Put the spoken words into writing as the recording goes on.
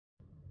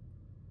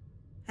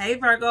Hey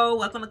Virgo,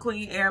 welcome to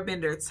Queen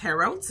Airbender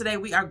Tarot. Today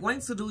we are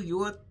going to do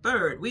your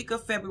third week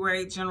of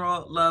February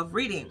general love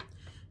reading.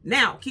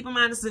 Now, keep in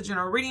mind this is a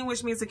general reading,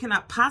 which means it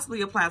cannot possibly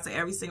apply to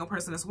every single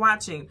person that's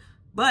watching.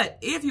 But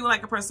if you would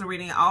like a personal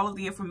reading, all of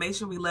the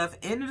information we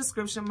left in the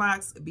description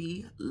box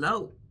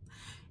below.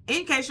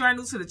 In case you are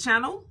new to the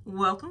channel,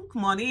 welcome,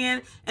 come on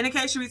in. And in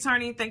case you're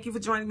returning, thank you for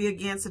joining me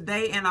again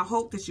today. And I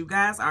hope that you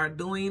guys are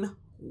doing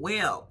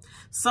well.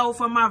 So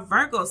for my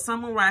Virgo,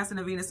 Sun, Moon, Rising,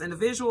 and Venus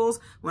individuals,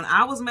 when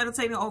I was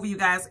meditating over you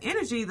guys'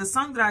 energy, the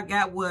song that I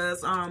got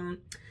was,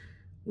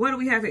 what do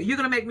we have here? You're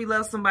Gonna Make Me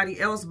Love Somebody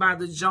Else by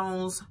the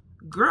Jones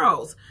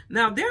Girls.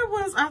 Now there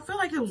was, I feel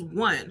like it was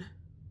one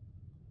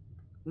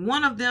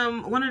of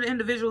the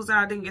individuals that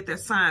I didn't get their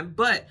sign,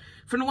 but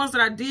from the ones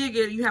that I did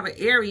get, you have an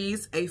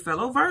Aries, a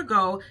fellow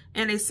Virgo,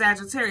 and a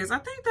Sagittarius. I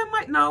think that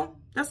might, no,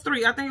 that's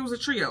three. I think it was a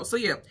trio. So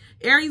yeah,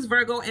 Aries,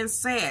 Virgo, and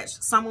Sag,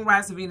 Sun, Moon,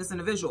 Rising, Venus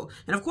individual.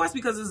 And of course,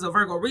 because this is a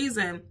Virgo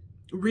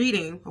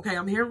reading, okay,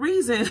 I'm hearing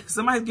reason.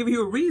 Somebody's giving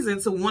you a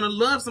reason to want to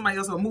love somebody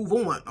else or move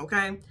on,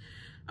 okay?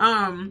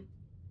 And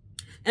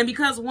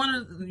because one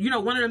of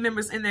the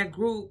members in that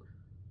group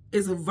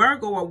is a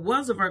Virgo or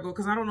was a Virgo,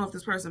 because I don't know if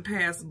this person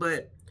passed,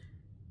 but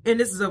and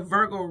this is a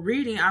Virgo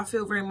reading, I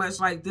feel very much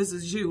like this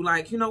is you.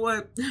 Like, you know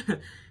what?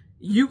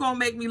 You gonna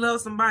make me love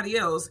somebody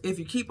else if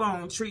you keep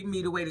on treating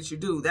me the way that you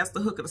do. That's the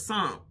hook of the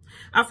song.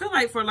 I feel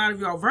like for a lot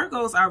of y'all,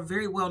 Virgos are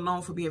very well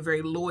known for being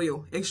very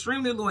loyal,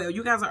 extremely loyal.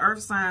 You guys are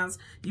earth signs.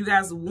 You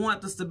guys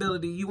want the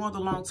stability. You want the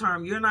long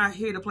term. You're not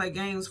here to play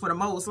games for the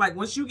most. Like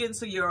once you get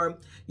into your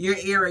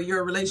era,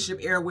 your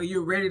relationship era where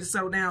you're ready to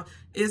settle down,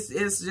 it's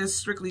just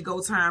strictly go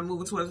time,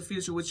 moving towards the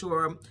future with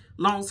your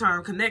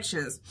long-term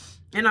connections.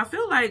 And I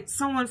feel like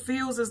someone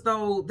feels as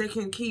though they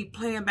can keep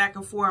playing back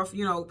and forth,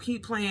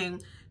 keep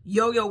playing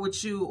yo-yo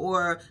with you,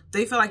 or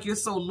they feel like you're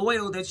so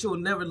loyal that you'll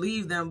never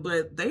leave them,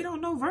 but they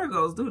don't know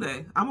Virgos, do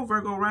they? I'm a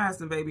Virgo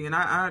rising, baby, and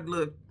I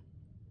look,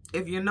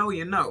 if you know,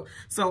 you know.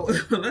 So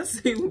let's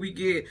see what we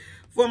get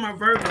for my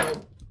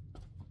Virgo,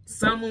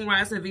 Sun, Moon,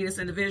 Rising, Venus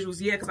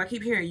individuals. Yeah, because I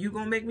keep hearing, you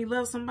gonna make me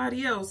love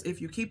somebody else if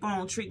you keep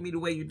on treating me the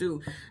way you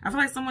do. I feel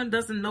like someone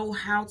doesn't know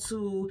how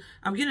to,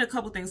 I'm getting a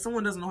couple things.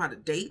 Someone doesn't know how to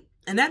date.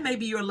 And that may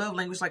be your love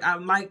language. Like, I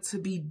like to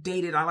be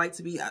dated. I like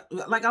to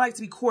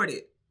be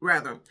courted,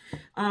 rather.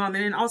 And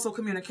then also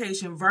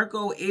communication.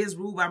 Virgo is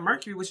ruled by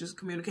Mercury, which is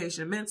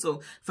communication and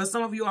mental. For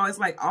some of you all, it's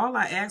like, all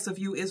I ask of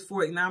you is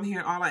for it. Now I'm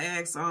hearing all I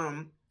ask,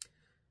 I'm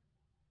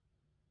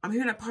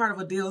hearing that part of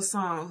a DEUS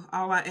song.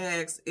 All I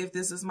ask, if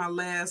this is my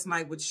last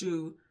night with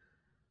you,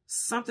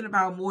 something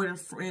about more than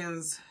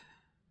friends.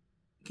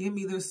 Give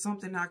me, there's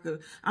something I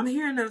could, I'm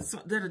hearing that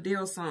a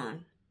DEUS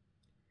song.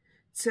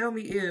 Tell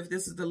me if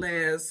this is the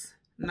last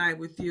night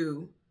with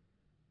you.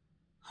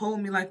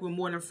 Hold me like we're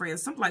more than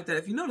friends. Something like that.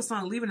 If you know the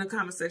song, leave it in the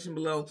comment section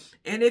below.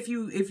 And if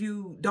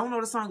you don't know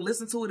the song,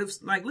 listen to it.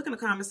 If like, look in the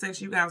comment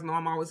section. You guys know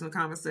I'm always in the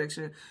comment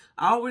section.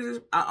 I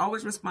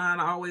always respond.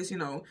 I always,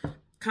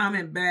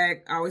 comment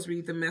back. I always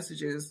read the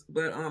messages.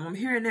 But I'm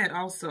hearing that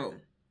also.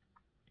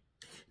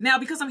 Now,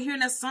 because I'm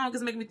hearing that song,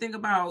 it's making me think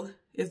about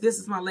if this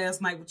is my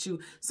last night with you.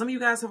 Some of you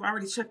guys have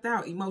already checked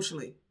out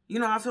emotionally.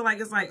 I feel like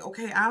it's like,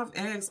 okay, I've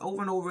asked over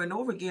and over and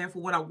over again for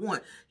what I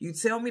want. You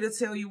tell me to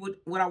tell you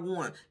what I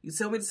want. You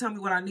tell me to tell me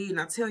what I need,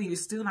 and I tell you, you're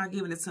still not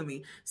giving it to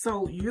me.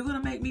 So you're going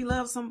to make me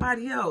love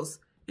somebody else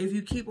if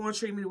you keep on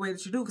treating me the way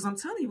that you do, because I'm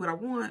telling you what I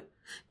want.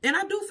 And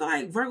I do feel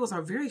like Virgos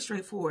are very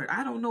straightforward.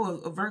 I don't know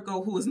a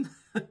Virgo who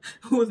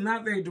is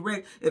not very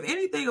direct. If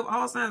anything, of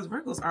all signs,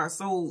 Virgos are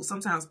so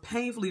sometimes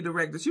painfully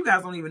direct that you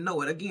guys don't even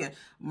know it. Again,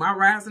 my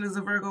rising is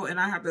a Virgo, and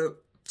I have to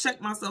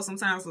check myself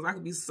sometimes because I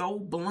can be so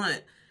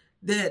blunt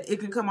that it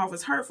can come off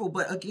as hurtful.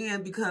 But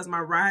again, because my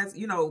rise,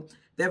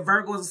 that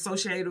Virgo is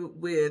associated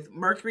with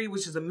Mercury,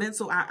 which is a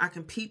mental, I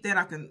can peep that,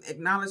 I can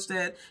acknowledge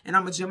that, and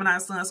I'm a Gemini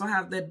sun, so I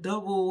have that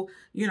double,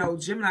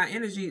 Gemini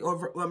energy,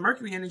 or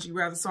Mercury energy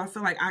rather, so I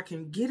feel like I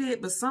can get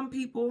it. But some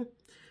people,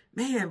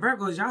 man,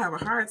 Virgos, y'all have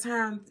a hard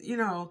time, you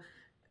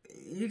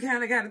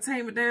kind of got to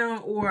tame it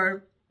down,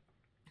 or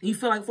you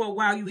feel like for a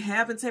while you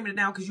haven't tamed it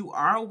down because you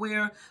are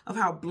aware of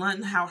how blunt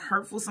and how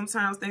hurtful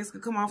sometimes things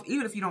can come off,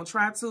 even if you don't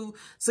try to.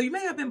 So you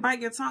may have been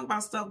biting your tongue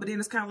about stuff, but then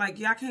it's kind of like,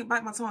 yeah, I can't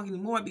bite my tongue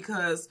anymore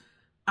because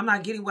I'm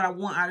not getting what I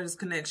want out of this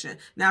connection.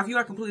 Now, if you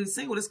are completely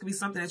single, this could be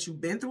something that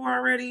you've been through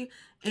already,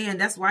 and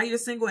that's why you're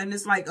single, and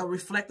it's like a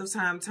reflective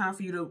time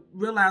for you to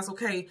realize,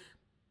 okay,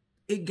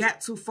 it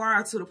got too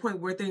far to the point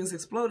where things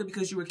exploded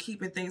because you were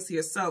keeping things to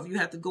yourself. You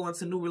had to go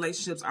into new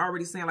relationships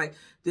already saying, like,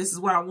 this is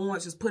what I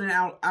want, just putting it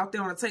out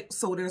there on the table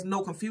so there's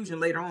no confusion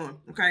later on,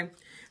 okay?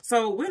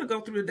 So we're going to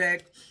go through the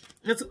deck.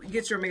 Let's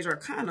get your major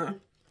arcana,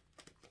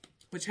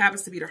 which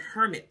happens to be the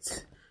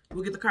Hermit.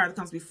 We'll get the card that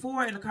comes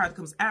before and the card that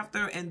comes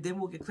after, and then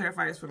we'll get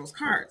clarifiers for those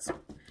cards.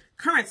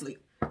 Currently,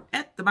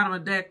 at the bottom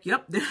of the deck,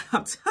 yep,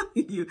 I'm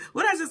telling you,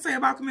 what did I just say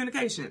about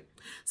communication?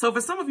 So for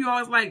some of you, I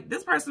was like,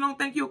 this person don't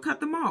think you'll cut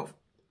them off.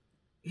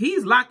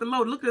 He's locked and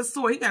loaded. Look at his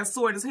sword. He got a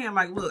sword in his hand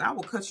like, look, I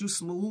will cut you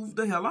smooth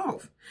the hell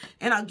off.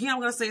 And again, I'm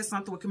going to say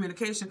something with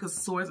communication because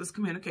swords is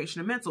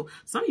communication and mental.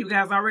 Some of you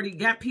guys already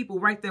got people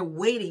right there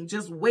waiting,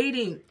 just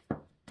waiting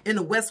in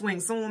the West Wing.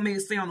 Someone may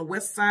stay on the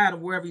west side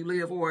of wherever you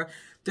live, or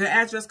their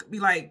address could be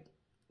like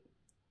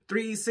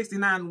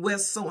 369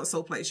 West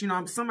so-and-so place. You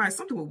know,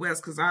 something with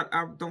West, because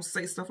I don't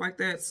say stuff like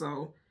that.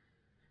 So,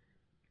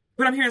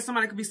 but I'm hearing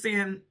somebody could be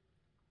saying,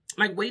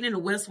 like, waiting in the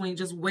West Wing,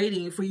 just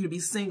waiting for you to be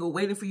single,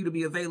 waiting for you to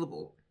be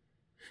available.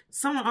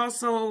 Someone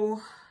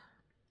also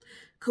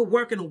could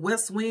work in the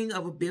West Wing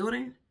of a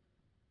building.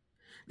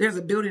 There's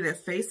a building that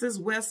faces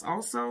west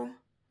also.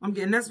 I'm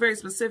getting, that's very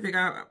specific.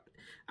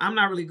 I'm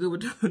not really good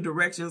with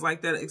directions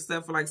like that,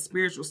 except for like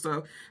spiritual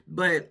stuff.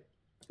 But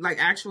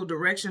like actual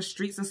directions,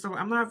 streets and stuff,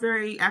 I'm not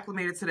very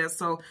acclimated to that.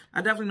 So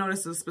I definitely know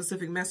this is a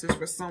specific message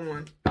for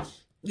someone.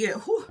 Yeah,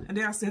 whew. And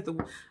then I said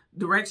the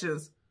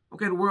directions.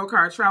 Okay, the world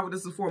card, travel,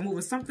 this is for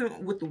moving.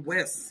 Something with the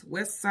west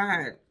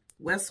side,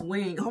 West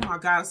Wing. Oh my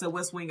God, I said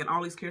West Wing, and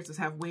all these characters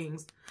have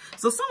wings.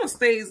 So someone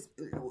stays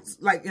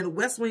like in the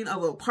West Wing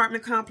of an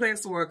apartment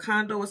complex or a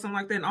condo or something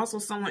like that. And also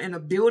someone in a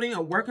building,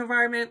 a work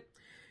environment.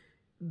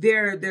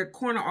 Their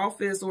corner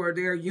office or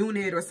their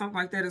unit or something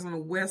like that is on the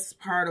west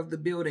part of the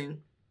building.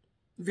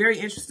 Very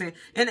interesting.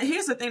 And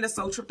here's the thing that's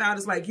so tripped out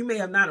is like, you may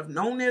have not have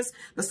known this,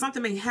 but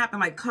something may happen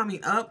like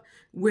coming up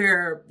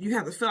where you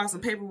have to fill out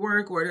some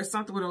paperwork, or there's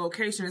something with a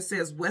location that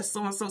says West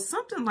so-and-so.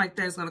 Something like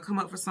that is going to come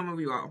up for some of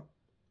you all.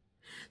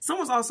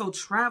 Someone's also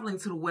traveling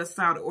to the west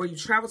side, or you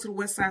travel to the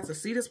west side to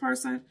see this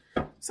person.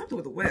 Something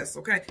with the west,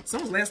 okay?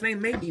 Someone's last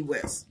name may be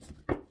West.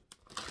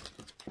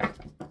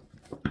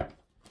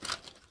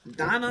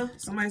 Donna,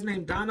 somebody's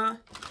named Donna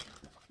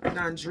or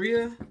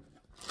Dondria.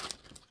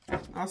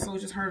 Also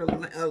just heard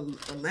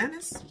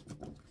Atlantis.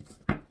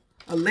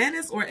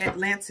 Atlantis or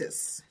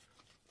Atlantis.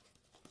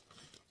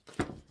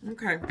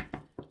 Okay.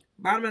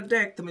 Bottom of the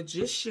deck, the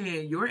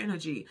Magician, your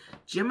energy.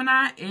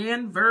 Gemini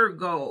and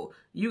Virgo.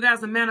 You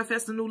guys are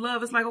manifesting new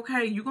love. It's like,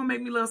 okay, you're going to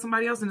make me love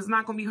somebody else, and it's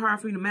not going to be hard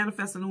for you to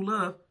manifest a new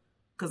love,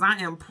 because I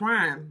am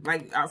prime.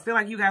 Like, I feel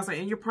like you guys are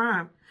in your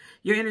prime.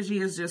 Your energy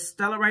is just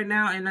stellar right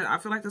now, and I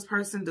feel like this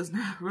person does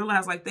not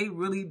realize, like, they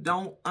really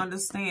don't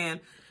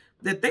understand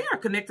that they are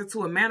connected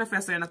to a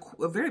manifestor and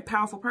a very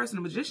powerful person.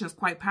 The Magician is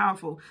quite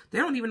powerful. They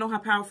don't even know how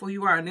powerful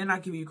you are, and they're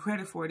not giving you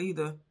credit for it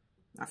either.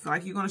 I feel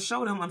like you're going to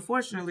show them,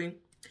 unfortunately.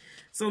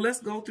 So let's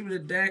go through the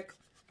deck.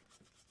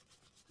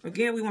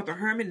 Again, we want the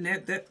Hermit, and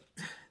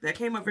that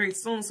came up very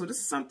soon. So this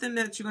is something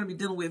that you're going to be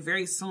dealing with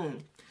very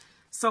soon.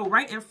 So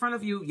right in front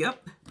of you,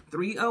 yep,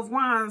 3 of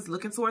Wands,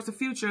 looking towards the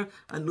future,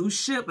 a new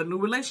ship, a new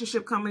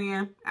relationship coming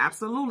in.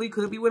 Absolutely,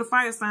 could be with a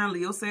fire sign,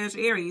 Leo, Sag,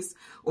 Aries.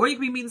 Or you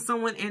could be meeting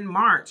someone in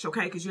March,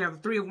 okay, because you have the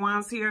 3 of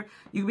Wands here.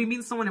 You could be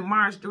meeting someone in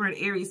March during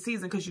Aries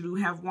season, because you do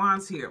have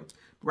Wands here.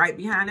 Right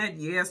behind that,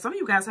 yeah, some of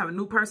you guys have a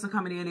new person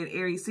coming in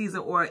Aries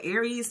season, or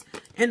Aries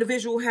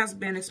individual has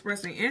been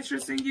expressing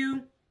interest in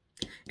you.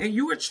 And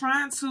you were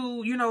trying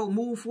to, you know,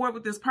 move forward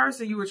with this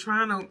person. You were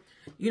trying to,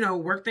 you know,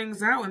 work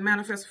things out and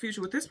manifest a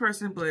future with this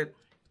person, but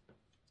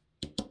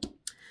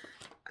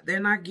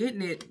they're not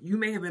getting it. You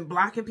may have been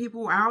blocking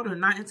people out or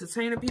not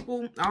entertaining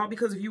people, all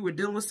because if you were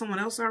dealing with someone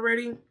else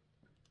already.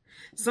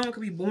 Someone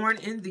could be born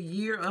in the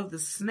year of the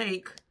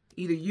snake,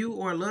 either you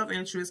or a love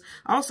interest.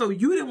 Also,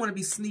 you didn't want to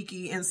be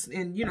sneaky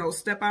and you know,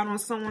 step out on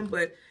someone,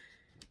 but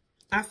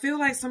I feel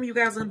like some of you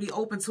guys are going to be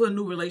open to a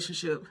new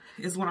relationship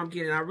is what I'm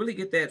getting. I really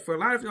get that. For a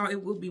lot of y'all,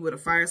 it will be with a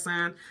fire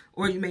sign,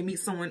 or you may meet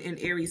someone in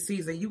Aries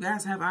season. You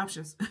guys have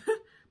options.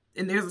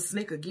 And there's a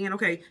snake again.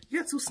 Okay, you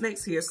got 2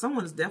 snakes here.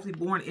 Someone is definitely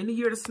born in the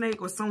year of the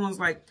snake, or someone's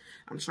like,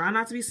 I'm trying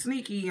not to be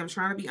sneaky. I'm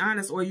trying to be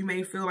honest. Or you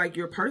may feel like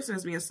your person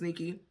is being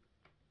sneaky.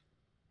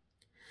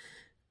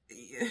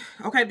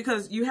 Okay,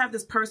 because you have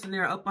this person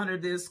there up under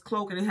this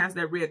cloak, and it has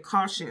that red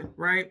caution,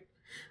 right?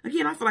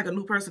 Again, I feel like a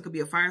new person could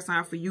be a fire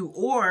sign for you,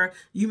 or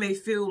you may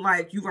feel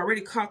like you've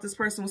already caught this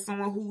person with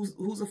someone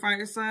who's a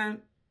fire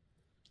sign,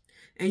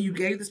 and you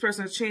gave this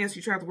person a chance.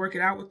 You tried to work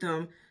it out with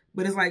them,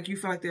 but it's like you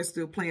feel like they're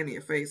still playing in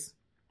your face.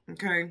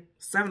 Okay,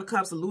 7 of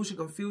Cups, illusion,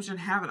 confusion,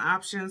 having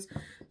options.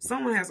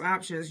 Someone has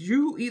options.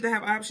 You either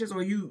have options,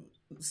 or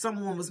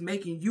someone was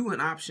making you an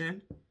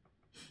option.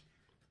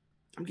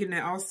 I'm getting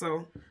that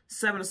also.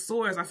 7 of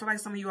Swords. I feel like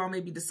some of you all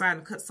may be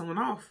deciding to cut someone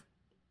off.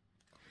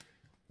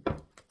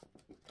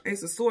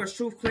 Ace of Swords,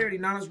 truth, clarity,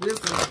 knowledge,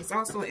 wisdom. It's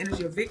also an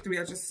energy of victory.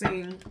 I just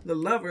seen the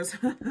Lovers.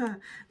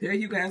 There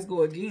you guys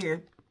go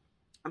again.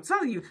 I'm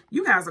telling you,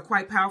 you guys are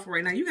quite powerful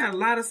right now. You got a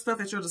lot of stuff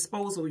at your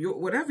disposal.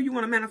 Whatever you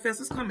want to manifest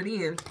is coming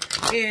in.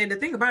 And the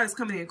thing about it is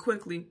coming in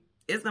quickly.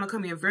 It's going to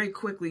come in very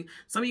quickly.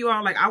 Some of you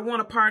are like, I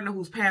want a partner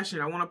who's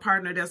passionate. I want a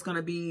partner that's going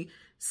to be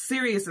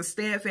serious and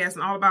steadfast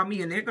and all about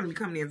me. And they're going to be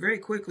coming in very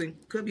quickly.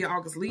 Could be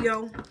August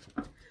Leo.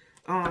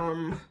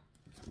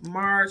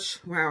 March.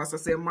 Wow, as I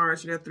said,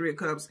 March. You got 3 of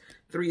Cups.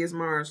 3 is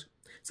March.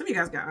 Some of you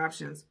guys got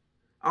options.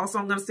 Also,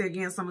 I'm going to say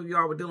again, some of you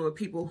all were dealing with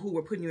people who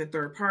were putting you in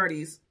third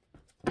parties.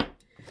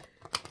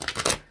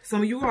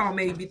 Some of you all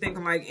may be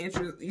thinking like,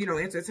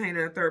 entertaining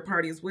a third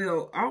party as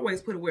well.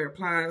 Always put it where it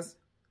applies.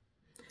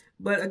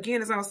 But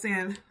again, as I was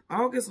saying,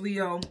 August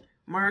Leo,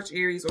 March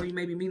Aries, or you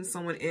may be meeting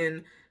someone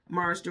in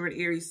March during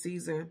Aries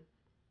season.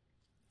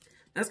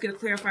 Let's get a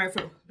clarifier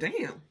for,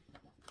 damn.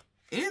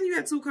 And you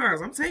had 2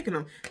 cards. I'm taking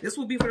them. This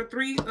will be for the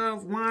 3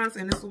 of Wands,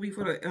 and this will be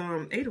for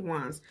the 8 of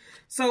Wands.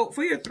 So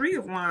for your 3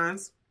 of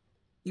Wands,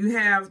 you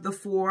have the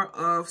 4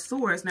 of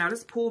Swords. Now,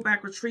 this pull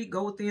back, retreat,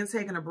 go within,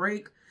 taking a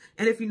break.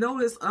 And if you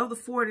notice, of the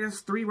 4,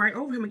 there's 3 right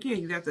over him again.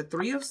 You got the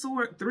 3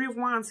 of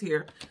Wands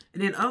here.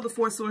 And then of the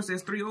 4 Swords,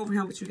 there's 3 over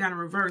him, but you got in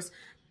reverse.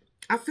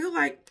 I feel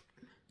like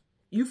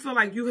you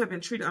have been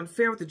treated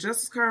unfair with the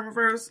Justice card in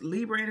reverse,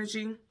 Libra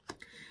energy.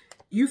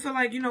 You feel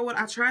like, you know what,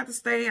 I tried to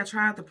stay, I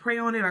tried to pray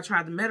on it, I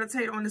tried to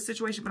meditate on this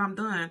situation, but I'm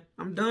done.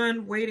 I'm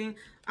done waiting.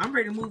 I'm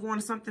ready to move on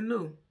to something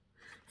new.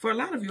 For a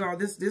lot of y'all,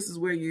 this is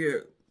where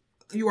you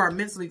are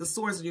mentally, the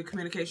source of your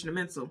communication and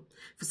mental.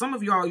 For some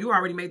of y'all, you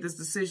already made this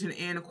decision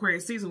in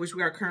Aquarius season, which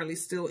we are currently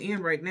still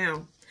in right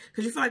now.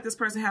 Because you feel like this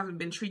person hasn't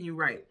been treating you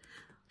right.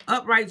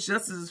 Upright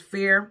justice is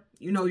fair.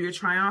 You know, you're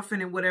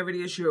triumphant in whatever it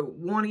is you're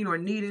wanting or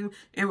needing.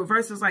 And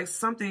reverse is like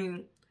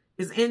something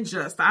is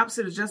unjust. The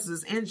opposite of justice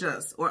is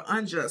unjust or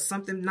unjust.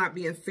 Something not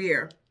being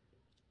fair.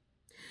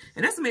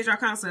 And that's a major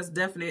arcana, so that's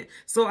definite.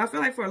 So I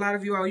feel like for a lot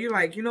of you all, you're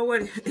like, you know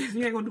what? If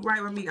you ain't going to do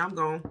right with me, I'm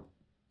going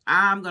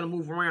to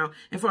move around.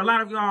 And for a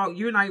lot of y'all,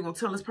 you're not even going to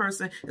tell this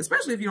person,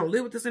 especially if you don't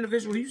live with this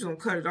individual, you're just going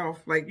to cut it off.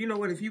 Like, you know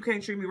what? If you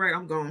can't treat me right,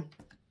 I'm gone.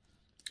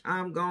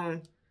 I'm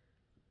gone.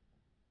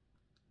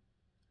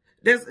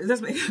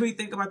 That's making me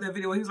think about that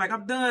video. He was like,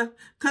 I'm done.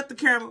 Cut the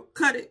camera.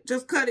 Cut it.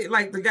 Just cut it.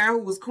 Like the guy who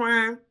was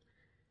crying.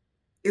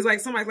 It's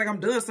like somebody's like,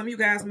 I'm done. Some of you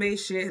guys may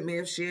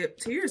have shed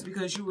tears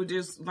because you were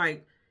just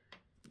like,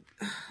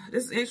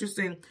 this is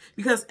interesting.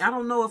 Because I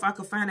don't know if I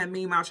could find that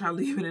meme. I'll try to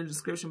leave it in the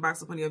description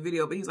box up on your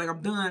video. But he's like,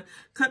 I'm done.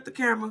 Cut the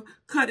camera.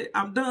 Cut it.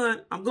 I'm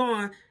done. I'm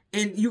gone.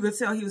 And you could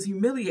tell he was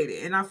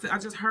humiliated. And I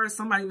just heard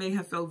somebody may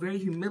have felt very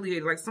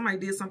humiliated. Like somebody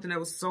did something that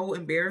was so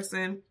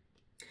embarrassing.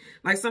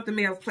 Like something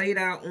may have played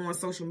out on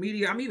social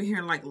media. I'm even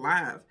hearing like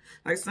live.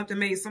 Like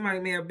somebody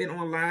may have been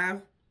on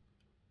live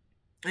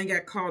and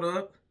got caught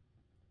up.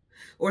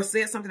 Or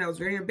said something that was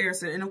very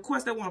embarrassing. And of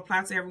course that won't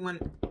apply to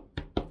everyone.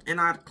 And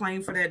I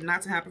claim for that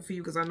not to happen for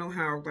you. Because I know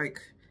how like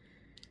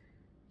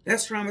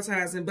that's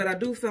traumatizing. But I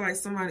do feel like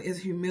somebody is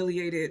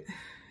humiliated.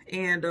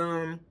 And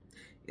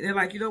they're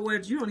like, you know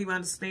what? You don't even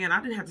understand. I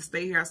didn't have to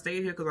stay here. I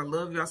stayed here because I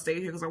love you. I stayed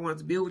here because I wanted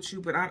to build with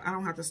you. But I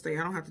don't have to stay.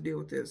 I don't have to deal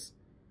with this.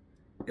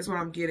 That's what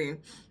I'm getting.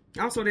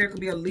 Also, there could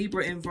be a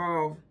Libra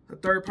involved. A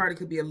third party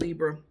could be a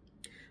Libra.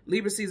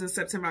 Libra season,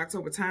 September,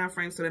 October time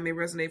frame. So that may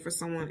resonate for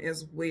someone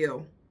as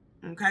well.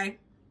 Okay.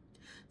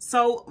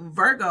 So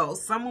Virgo,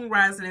 Sun, Moon,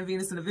 Rising, and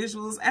Venus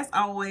individuals. As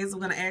always, I'm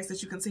going to ask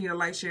that you continue to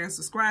like, share, and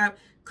subscribe.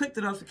 Click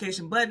the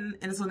notification button.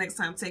 And until next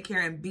time, take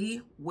care and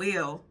be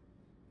well.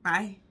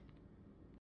 Bye.